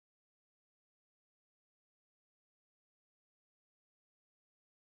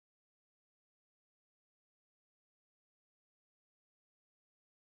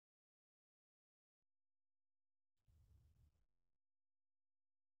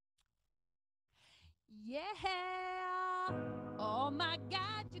Yeah! Oh my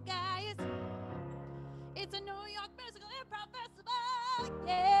God, you guys! It's a New York Musical Improv Festival!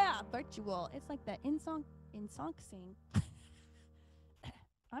 Yeah! Virtual. It's like that in-song sing.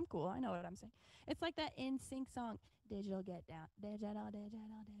 I'm cool. I know what I'm saying. It's like that in sync song. Digital get down. Digital get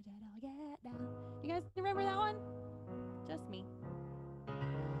down. You guys remember that one? Just me.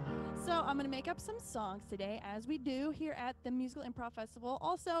 So I'm going to make up some songs today, as we do here at the Musical Improv Festival.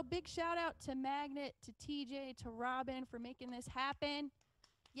 Also, big shout out to Magnet, to TJ, to Robin for making this happen.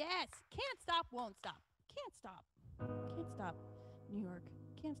 Yes, can't stop, won't stop. Can't stop. Can't stop New York.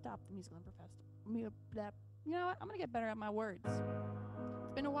 Can't stop the Musical Improv Festival. You know what? I'm going to get better at my words.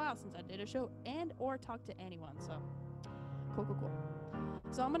 It's been a while since I did a show and or talked to anyone, so cool.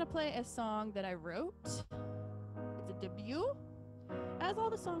 So I'm going to play a song that I wrote. It's a debut. As all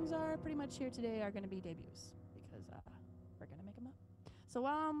the songs are pretty much here today are going to be debuts because we're going to make them up. So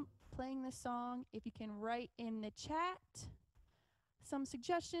while I'm playing this song, if you can write in the chat some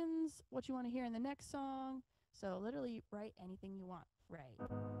suggestions, what you want to hear in the next song. So literally write anything you want. Write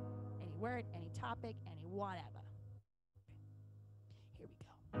any word, any topic, any whatever. Here we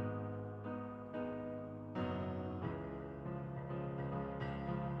go.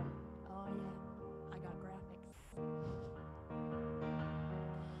 Oh yeah, I got graphics.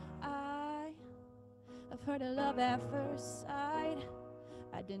 I've heard of love at first sight.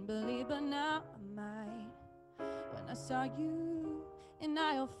 I didn't believe, but now I might. When I saw you in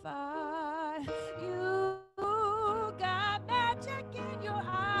aisle 5, you got magic in your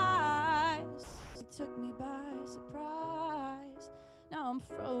eyes. It took me by surprise. Now I'm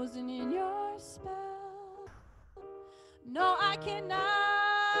frozen in your spell. No, I cannot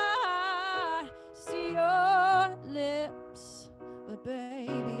see your lips, but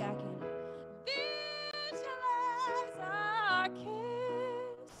baby, I can visualize our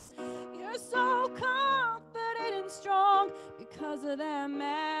kiss. You're so confident and strong because of that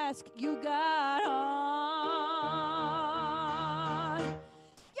mask you got on.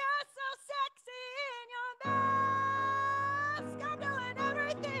 You're so sexy in your mask. I'm doing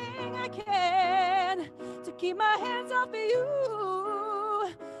everything I can to keep my hands off of you.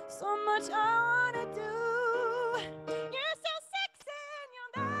 So much I wanna do. You're so sexy in your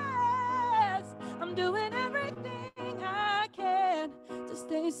mask. I'm doing everything I can to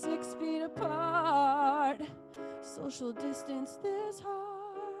stay 6 feet apart. Social distance this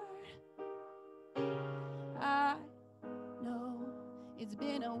hard. I know it's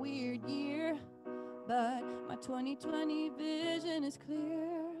been a weird year, but my 2020 vision is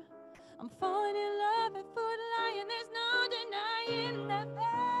clear. I'm falling in love at Foot Lion. There's no denying that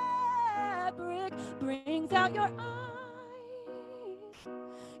fabric brings out your eyes.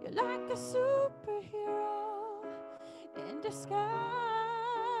 You're like a superhero in disguise.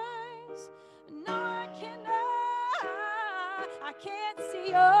 No, I can't see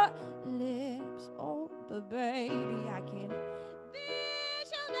your lips. Oh, but baby, I can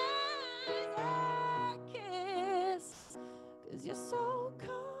visualize our kiss. 'Cause you're so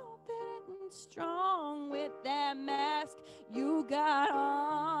confident and strong with that mask you got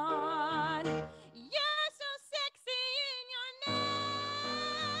on. You're so sexy in your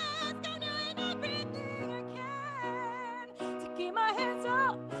mask. I'm doing everything I can to keep my hands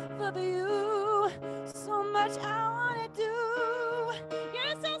off of you. So much I wanna do.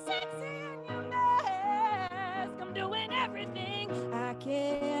 You're so sexy in your mask. I'm doing everything I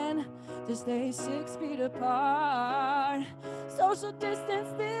can to stay 6 feet apart. Social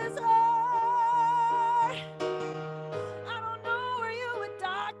distance this hard. I don't know, are you a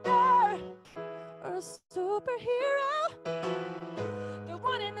doctor or a superhero? They're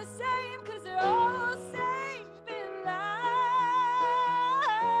one and the same, 'cause they're all saving lives.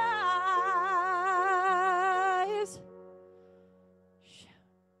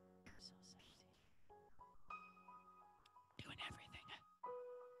 So sexy. Doing everything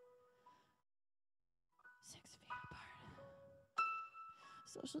 6 feet apart.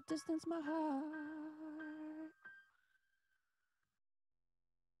 Social distance my heart.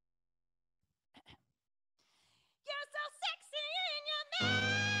 You're so sexy in your mask,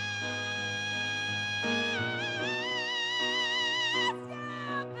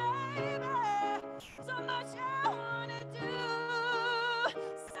 yeah, baby. So much I wanna do.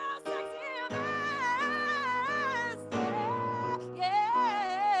 So sexy in your mask,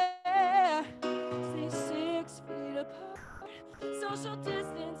 yeah. Stay 6 feet apart. Social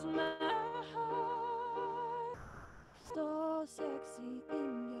distance my heart.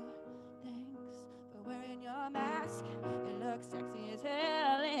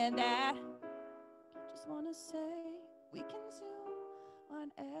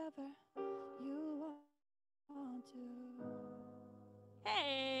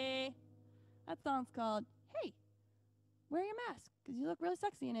 That song's called Hey, Wear Your Mask, because you look really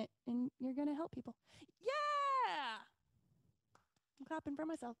sexy in it, and you're going to help people. Yeah! I'm clapping for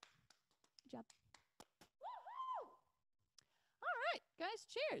myself. Good job. Woo-hoo! All right, guys,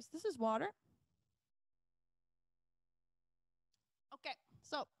 cheers. This is water. Okay,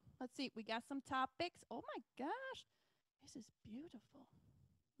 so let's see. We got some topics. Oh, my gosh. This is beautiful.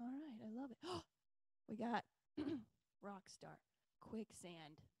 All right, I love it. We got Rockstar,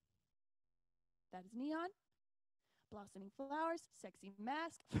 Quicksand. That is Neon. Blossoming Flowers, Sexy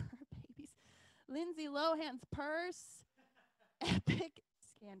Mask for Babies. Lindsay Lohan's Purse. Epic,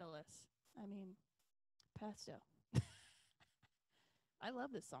 Scandalous. I mean, Pesto. I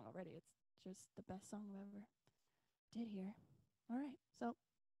love this song already. It's just the best song I've ever did here. All right, so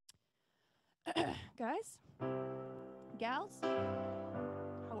guys, gals,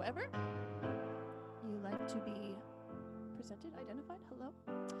 however you like to be presented, identified, hello.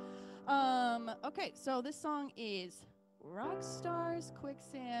 Okay, so this song is Rockstar's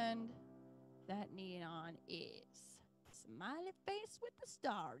Quicksand. That Neon is smiley face with the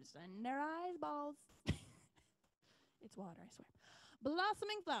stars in their eyeballs. It's water, I swear.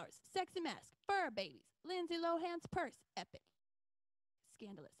 Blossoming Flowers, Sexy Mask, Fur Babies, Lindsay Lohan's Purse, Epic,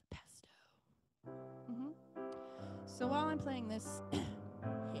 Scandalous, Pesto. So while I'm playing this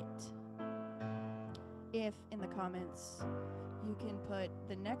hit, if in the comments you can put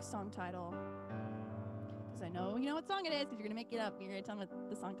the next song title, because I know you know what song it is, because you're going to make it up, and you're going to tell me what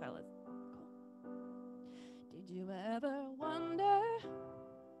the song title is. Cool. Did you ever wonder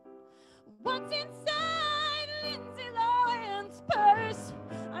what's inside Lindsay Lohan's purse?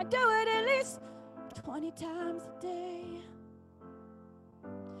 I do it at least 20 times a day.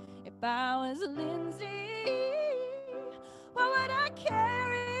 If I was Lindsay, what would I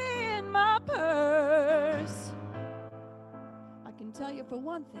carry in my purse? I can tell you for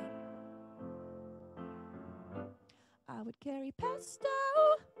one thing, I would carry pesto.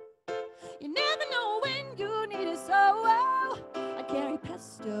 You never know when you need it, so I carry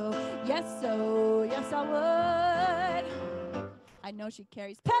pesto. Yes, so yes I would. I know she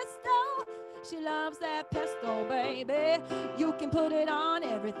carries pesto. She loves that pesto, baby. You can put it on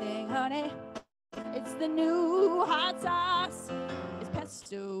everything, honey. It's the new hot sauce. It's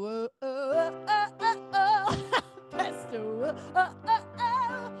pesto. Pesto.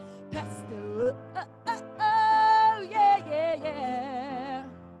 Pesto. Yeah.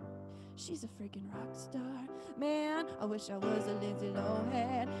 She's a freaking rock star. Man, I wish I was a Lindsay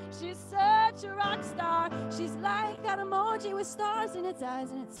Lohan. She's such a rock star. She's like that emoji with stars in its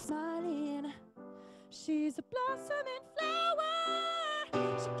eyes and it's smiling. She's a blossoming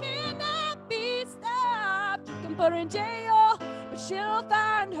flower. She cannot be stopped. You can put her in jail, but she'll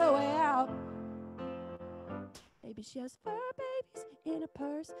find her way out. Maybe she has fur babies in a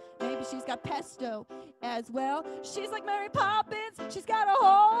purse. Maybe she's got pesto as well. She's like Mary Poppins. She's got a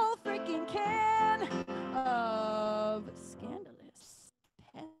whole freaking can of scandalous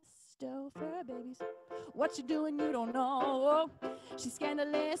pesto fur babies. What you doing, you don't know. She's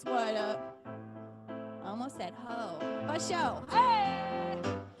scandalous, what up? Almost said ho. For show. Hey!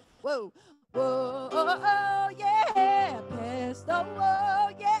 Whoa. Whoa, oh, yeah. Pesto, oh,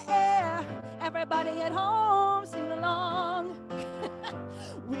 yeah. Everybody at home, sing along.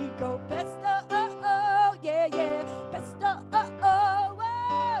 We go pesto, oh, yeah. Pesto, oh,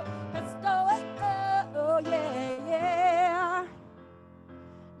 whoa. Pesto, oh, yeah.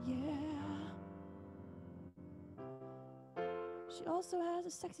 She also has a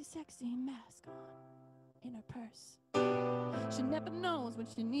sexy mask on in her purse. She never knows when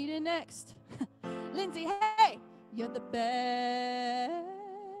she need it next. Lindsay, hey, you're the best.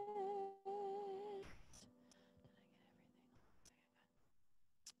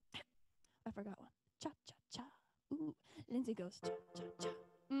 I forgot one. Cha-cha-cha. Ooh, Lindsay goes cha-cha-cha.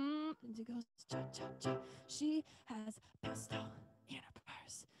 Lindsay goes cha-cha-cha. She has pesto in her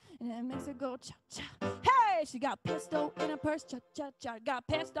purse, and it makes her go cha-cha. Hey, she got pesto in her purse, cha-cha-cha. Got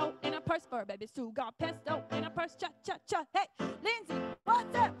pesto in her purse for babies too. Got pesto in her purse, cha-cha-cha. Hey, Lindsay,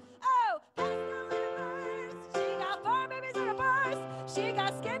 what's up? Oh, pesto in her purse. She got fur babies in her purse. She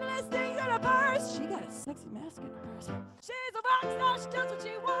got scandalous things in her purse. She got a sexy mask in her purse. She's a rock star. She does what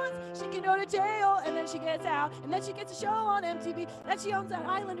she wants. She can go to jail, and then she gets out, and then she gets a show on MTV that she owns an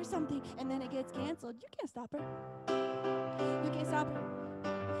island or something, and then it gets canceled. You can't stop her. You can't stop her.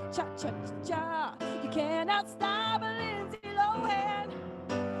 Cha-cha-cha. You cannot stop Lindsay Lohan.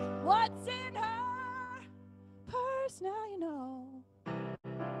 What's in her purse now you know. God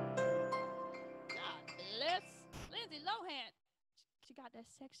bless Lindsay Lohan. She got that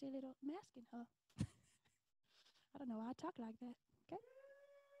sexy little mask in her. I don't know why I talk like that. Okay?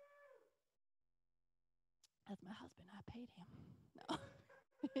 That's my husband. I paid him. No.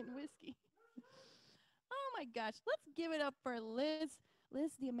 In whiskey. Oh my gosh. Let's give it up for Liz.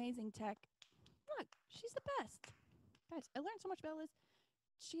 Liz, the amazing tech. Look, she's the best. Guys, I learned so much about Liz.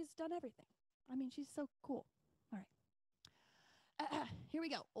 She's done everything. I mean, she's so cool. All right. Here we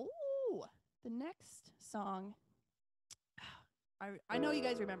go. Oh, the next song. I know you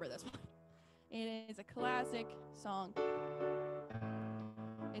guys remember this one. It is a classic song.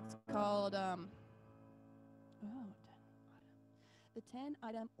 It's called the 10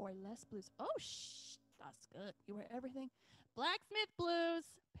 item or less blues. Oh, that's good. You wear everything. Blacksmith Blues.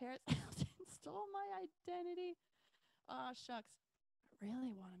 Paris Hilton stole my identity. Oh, shucks. I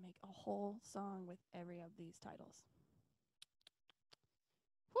really want to make a whole song with every of these titles.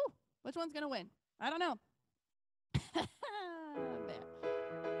 Whew. Which one's going to win? I don't know.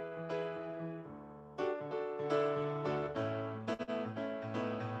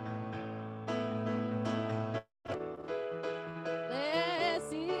 Let's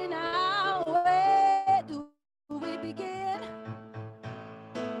see now, where do we begin?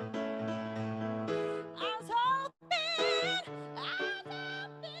 I was hoping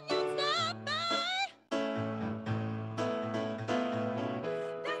you'd stop by.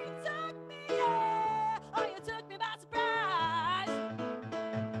 Then you took me, yeah, oh, you took me by surprise.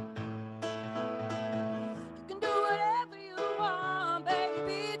 You can do whatever you want,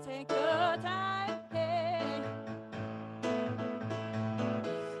 baby, take your time, hey.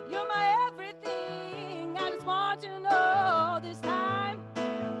 You're my everything, I just want you to know this time.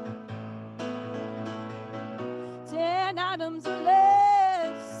 10 items or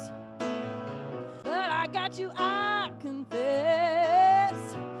less, but I got you, I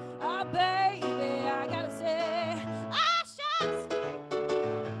confess. Oh, baby, I gotta say, ah, shucks.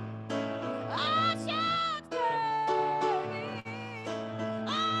 Ah, shucks, baby.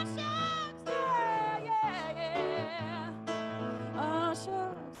 Ah, shucks, yeah, yeah. Ah,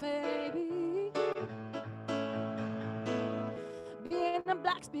 shucks, baby. Being a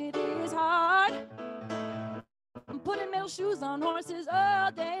blacksmith is hard. I'm putting metal shoes on horses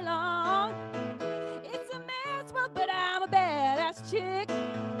all day long. It's a man's world, but I'm a badass chick.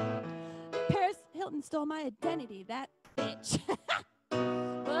 Paris Hilton stole my identity, that bitch.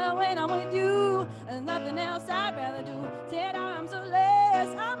 But when I'm with you, and nothing else I'd rather do. 10 arms or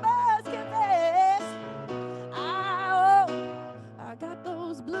less, I must confess. I got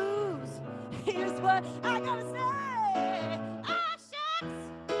those blues. Here's what I gotta say. Ah, shucks.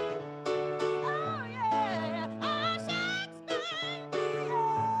 Oh, yeah. Ah, shucks, baby.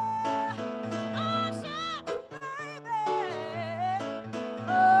 Yeah. Ah, shucks, baby.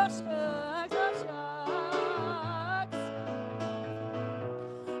 Oh, shucks, oh, shucks.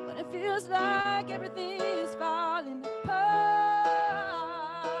 But it feels like everything is falling apart.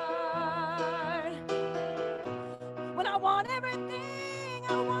 When I want everything,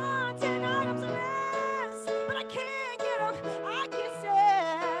 I want 10 items or less, but I can't get them, I get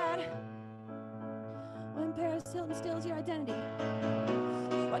sad. When Paris Hilton steals your identity,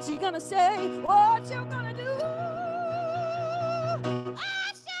 what you gonna say, what you gonna do?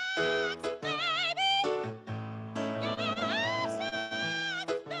 Ah, shucks, baby. Yeah, ah,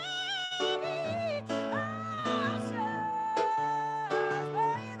 shucks, baby. Ah,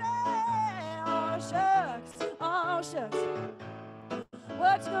 shucks, baby. Oh, shucks.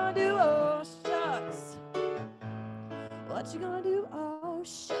 What you gonna do? Oh, shucks. What you gonna do? Oh,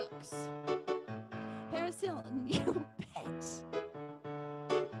 shucks. Paris Hilton, you bitch.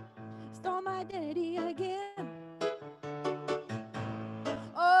 Stole my identity again.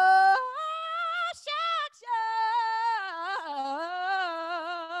 Oh, shucks, shucks.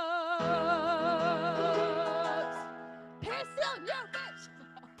 Paris Hilton, you bitch.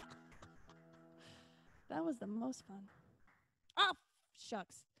 That was the most fun. Oh,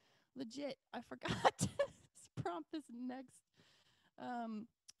 shucks. Legit, I forgot to prompt this next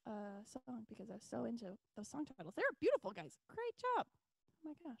song because I was so into those song titles. They were beautiful, guys. Great job. Oh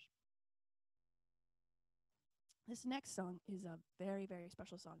my gosh. This next song is a very, very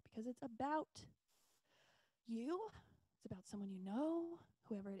special song because it's about you. It's about someone you know,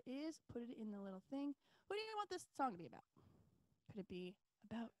 whoever it is. Put it in the little thing. Who do you want this song to be about? Could it be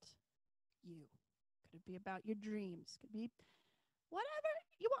about you? Could it be about your dreams? Could it be whatever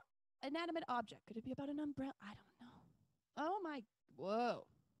you want. Inanimate object. Could it be about an umbrella? I don't know. Oh my, whoa.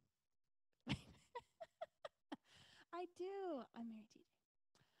 I do. I'm married to you.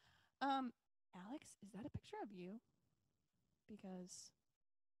 Alex, is that a picture of you? Because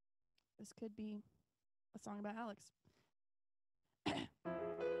this could be a song about Alex.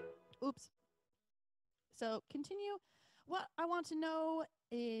 Oops. So continue. What I want to know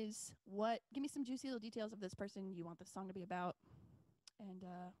is give me some juicy little details of this person you want this song to be about, and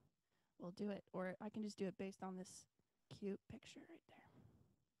we'll do it. Or I can just do it based on this cute picture right there.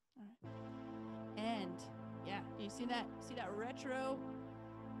 All right. And yeah, you see that retro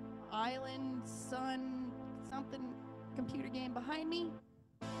island sun something computer game behind me?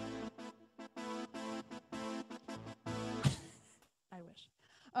 I wish.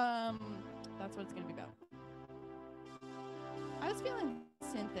 That's what it's gonna be about. I was feeling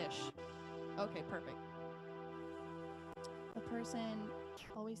synthish. Okay, perfect. The person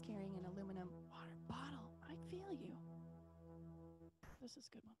always carrying an aluminum water bottle. I feel you. This is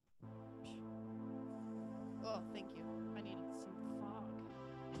a good one. Oh, thank you. I needed some fog.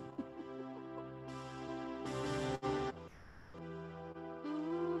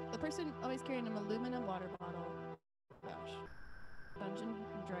 The person always carrying an aluminum water bottle. Gosh. Dungeons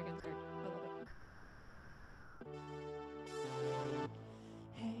and Dragons nerd. I love it.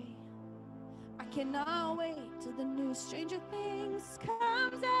 Hey, I cannot wait till the new Stranger Things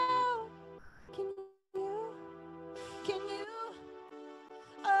comes out. Can you?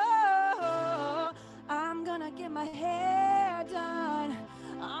 Oh, I'm gonna get my hair done.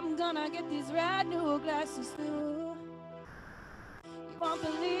 I'm gonna get these rad new glasses too. You won't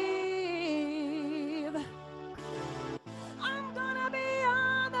believe I'm gonna be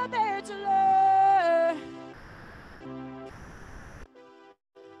on The Bachelor.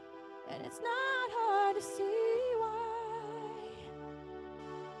 And it's not hard to see why.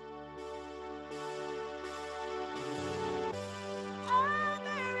 I'm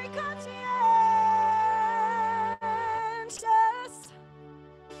very conscientious.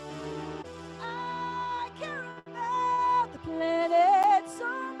 I care about the planet so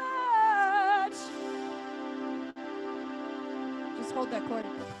much. Just hold that chord.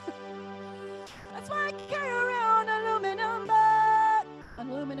 That's why I carry around aluminum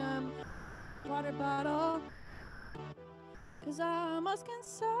water bottle, 'cause I must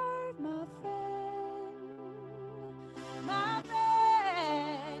conserve my friend.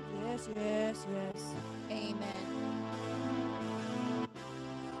 Yes, yes, yes. Amen.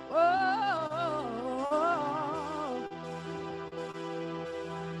 Whoa.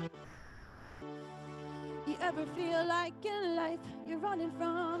 You ever feel like in life you're running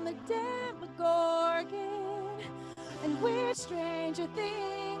from the Demogorgon? And weird Stranger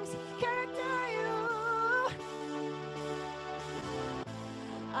Things character you?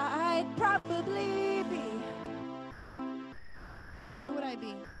 I'd probably be. Who would I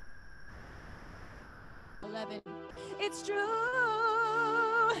be? 11. It's true,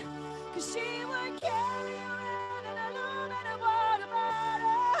 'cause she would carry around an aluminum water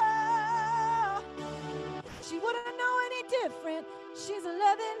bottle. She wouldn't know any different. She's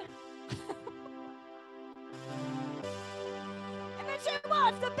 11. And then she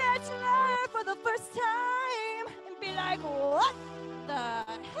watched The Bachelor for the first time and be like, what the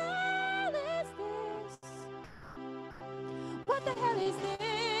hell is this? What the hell is this?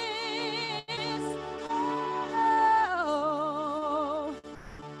 Oh.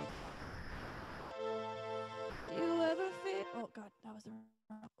 Do you ever feel... Oh, God, that was the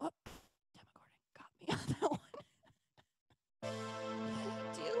wrong... Oh, Demogorgon got me on that one.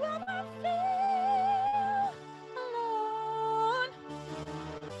 Do you ever feel alone?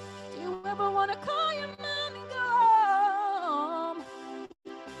 Do you ever want to call your mom and go home?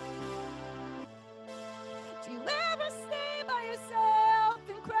 Do you ever stay by yourself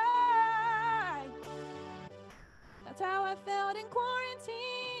and cry? That's how I felt in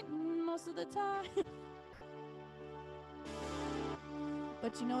quarantine most of the time.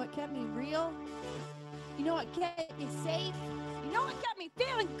 But you know what kept me real? You know what kept me safe? You know what kept me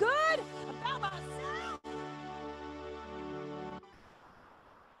feeling good about myself?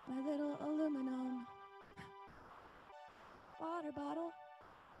 My little aluminum water bottle.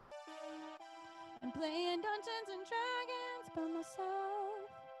 And playing Dungeons and Dragons by myself.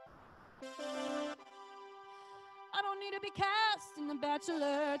 I don't need to be cast in The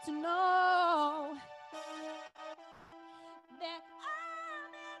Bachelor to know that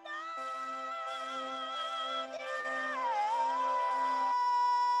I'm in love.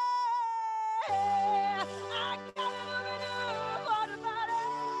 Yeah. I got an aluminum water bottle.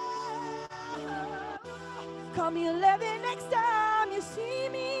 Call me 11 next time you see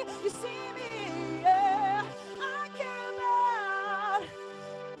me, yeah. I care about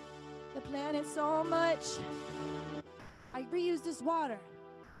the planet so much. I reuse this water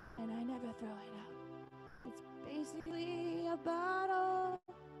and I never throw it out. It's basically a bottle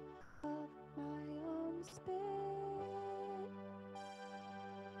of my own spit.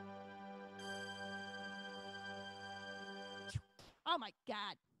 Oh my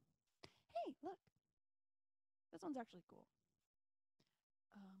God. Hey, look. This one's actually cool.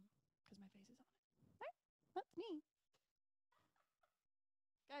 Because my face is on it. Right? That's me.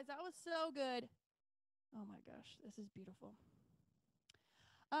 Guys, that was so good. Oh my gosh, this is beautiful.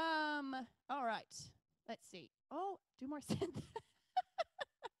 All right. Let's see. Oh, do more synth.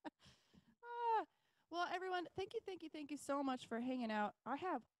 Well, everyone, thank you so much for hanging out. I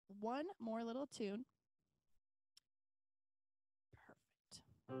have one more little tune. Perfect.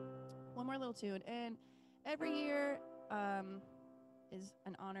 One more little tune. And every year is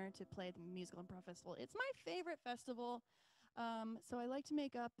an honor to play at the Musical Improv Festival. It's my favorite festival. So I like to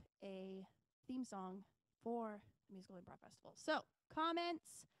make up a theme song for the Musical Improv Festival. So,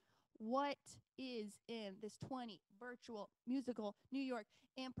 comments. What is in this 20 virtual musical New York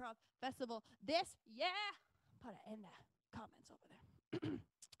Improv Festival this year? Put it in the comments over there.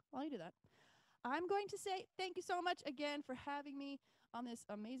 While you do that, I'm going to say thank you so much again for having me on this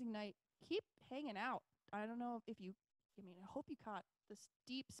amazing night. Keep hanging out. I don't know if you, I hope you caught this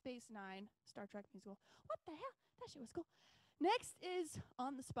Deep Space Nine Star Trek musical. What the hell? That shit was cool. Next is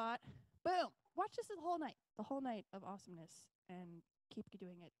On the Spot. Boom. Watch this the whole night of awesomeness, and keep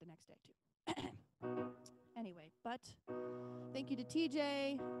doing it the next day too. Anyway, but thank you to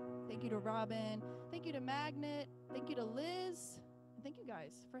TJ, thank you to Robin, thank you to Magnet, thank you to Liz, and thank you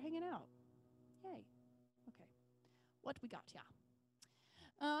guys for hanging out. Yay. Okay. What we got?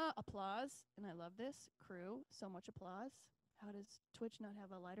 Yeah. Applause, and I love this. Crew, so much applause. How does Twitch not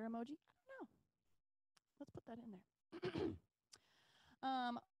have a lighter emoji? I don't know. Let's put that in there.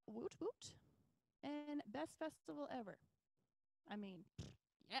 Woot woot. And best festival ever. I mean,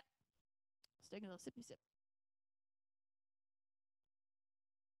 yeah. Let's take a little sippy sip.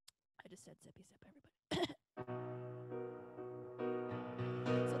 I just said sippy sip, everybody.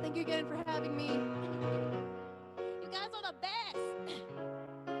 So thank you again for having me. You guys are the best.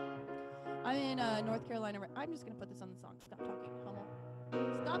 I'm in North Carolina. I'm just going to put this on the song. Stop talking, Hummel.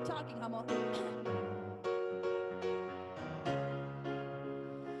 Stop talking, Hummel.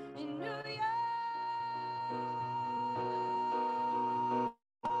 In New York.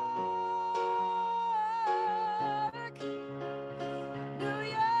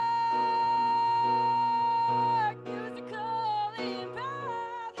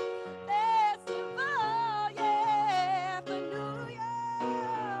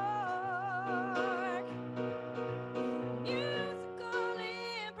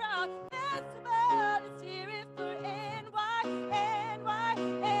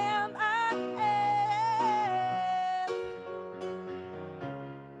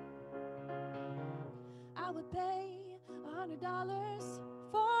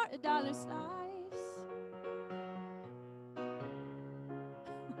 Slice.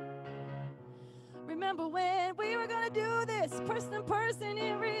 Remember when we were gonna do this person to person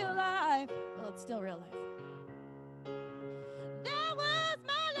in real life? Well, it's still real life. That was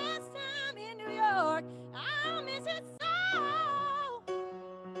my last time in New York. I'll miss it so.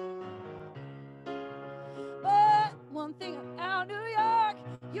 But one thing about New York,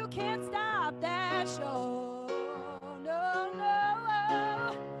 you can't stop that show. No, no.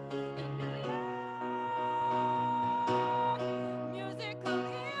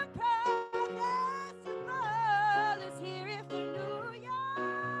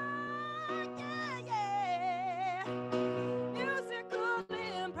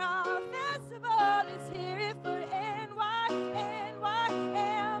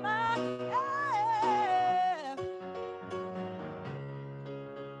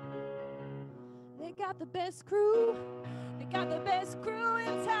 The best crew, they got the best crew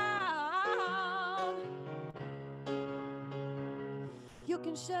in town. You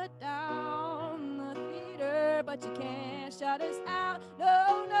can shut down the theater, but you can't shut us out.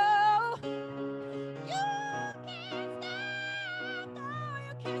 No, no. You can't stop, no,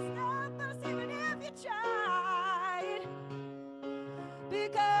 you can't stop us even if you tried.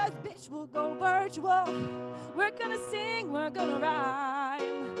 Because bitch, we'll go virtual. We're gonna sing, we're gonna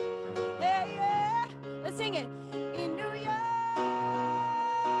rhyme. Yeah, yeah. Let's sing it. In New York,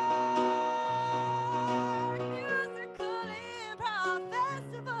 Musical Improv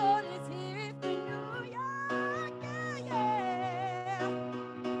Festival is here for New York. Yeah, yeah.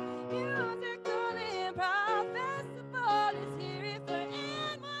 Musical Improv Festival is here for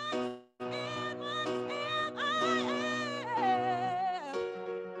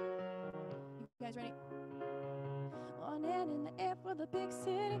You guys ready? One hand in the air for the big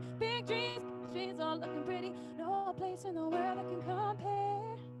city, big dreams. Streets all looking pretty, no place in the world that can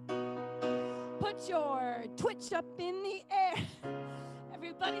compare. Put your Twitch up in the air.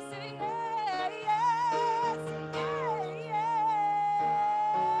 Everybody say yeah, yeah, say yeah, yeah.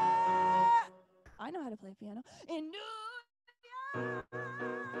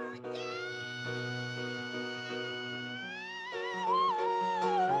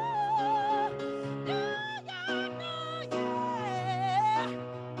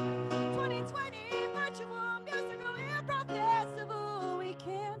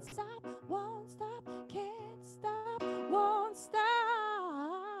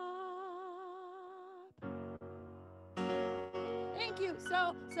 Thank you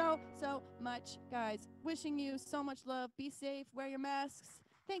so much, guys. Wishing you so much love. Be safe. Wear your masks.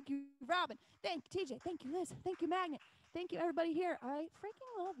 Thank you, Robin. Thank you, TJ. Thank you, Liz. Thank you, Magnet. Thank you, everybody here. I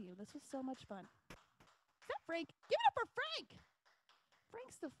freaking love you. This was so much fun. Is that Frank? Give it up for Frank.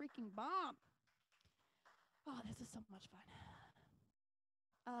 Frank's the freaking bomb. Oh, this is so much fun.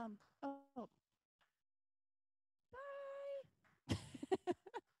 Okay.